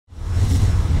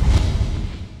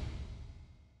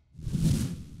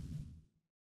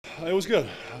It was good.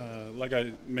 Like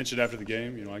I mentioned after the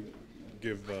game, I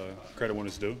give credit when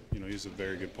it's due. He's a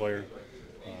very good player,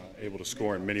 able to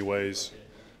score in many ways,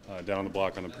 down on the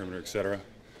block, on the perimeter, etc.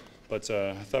 But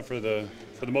I thought for the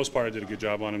most part, I did a good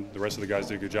job on him. The rest of the guys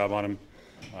did a good job on him.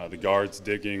 The guards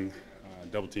digging,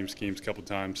 double team schemes a couple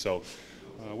times. So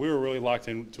we were really locked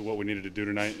into what we needed to do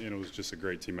tonight, and it was just a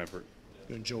great team effort.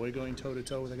 You enjoy going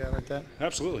toe-to-toe with a guy like that?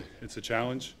 Absolutely. It's a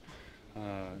challenge.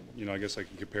 I guess I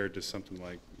can compare it to something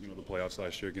like, the playoffs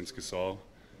last year against Gasol.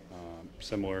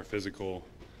 Similar, physical,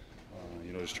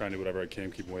 just trying to do whatever I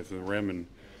can, keep away from the rim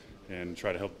and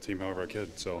try to help the team however I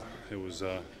could. So it was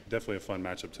definitely a fun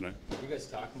matchup tonight. Do you guys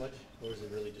talk much, or is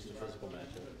it really just a physical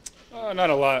matchup? Not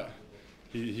a lot.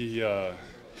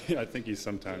 I think he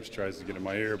sometimes tries to get in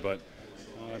my ear, but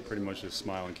I pretty much just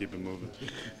smile and keep it moving. You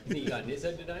think you got in his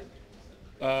head tonight?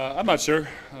 I'm not sure.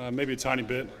 Maybe a tiny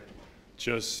bit.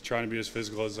 Just trying to be as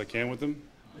physical as I can with him.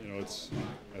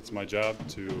 That's my job,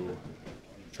 to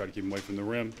try to keep him away from the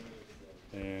rim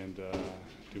and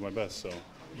do my best. So,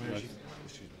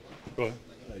 go ahead.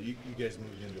 You guys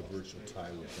moved into a virtual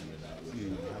tie with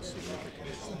him, how significant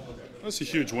is that? That's a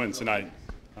huge win tonight.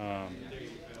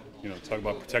 Talk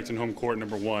about protecting home court,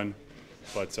 number one,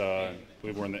 but I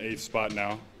believe we're in the 8th spot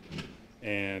now.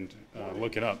 And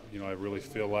looking up, I really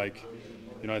feel like,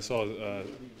 I saw a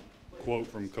quote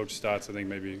from Coach Stotts, I think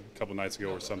maybe a couple nights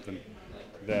ago or something,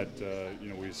 that the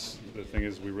thing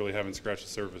is, we really haven't scratched the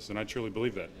surface, and I truly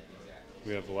believe that.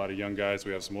 We have a lot of young guys,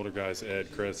 we have some older guys, Ed,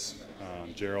 Chris,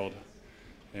 Gerald,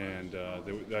 and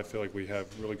I feel like we have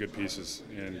really good pieces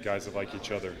and guys that like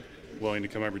each other, willing to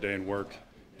come every day and work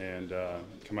and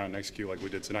come out and execute like we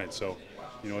did tonight. So,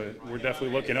 we're definitely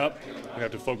looking up. We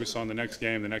have to focus on the next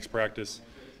game, the next practice,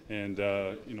 and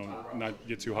not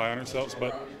get too high on ourselves.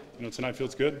 But tonight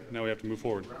feels good. Now we have to move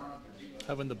forward.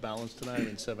 Having the balance tonight, I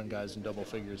mean, 7 guys in double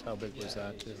figures, how big was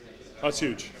that? That's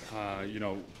huge.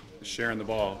 Sharing the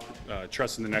ball,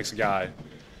 trusting the next guy,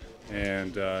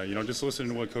 and just listening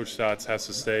to what Coach Stotts has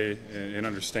to say and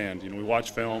understand. We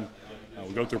watch film,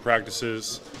 we go through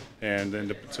practices, and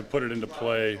then to put it into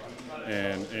play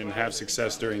and have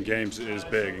success during games is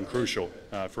big and crucial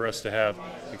for us to have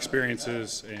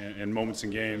experiences and moments in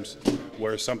games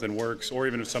where something works, or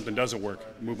even if something doesn't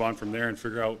work, move on from there and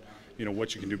figure out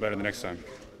what you can do better the next time.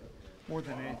 More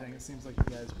than anything, it seems like you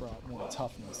guys brought more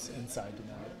toughness inside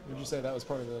tonight. Would you say that was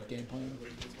part of the game plan?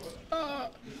 I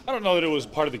don't know that it was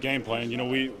part of the game plan.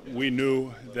 We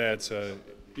knew that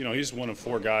he's one of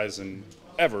 4 guys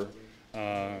ever,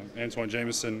 Antoine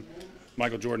Jamison,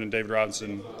 Michael Jordan, and David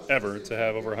Robinson ever to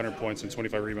have over 100 points and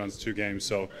 25 rebounds in 2 games.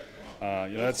 So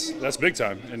that's big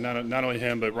time. And not only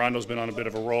him, but Rondo's been on a bit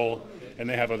of a roll, and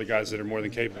they have other guys that are more than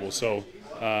capable. So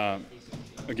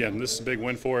again, this is a big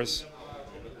win for us.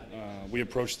 We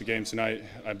approached the game tonight,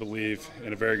 I believe,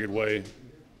 in a very good way.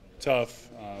 Tough,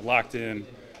 locked in,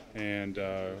 and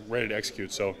ready to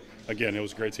execute. So again, it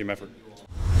was a great team effort.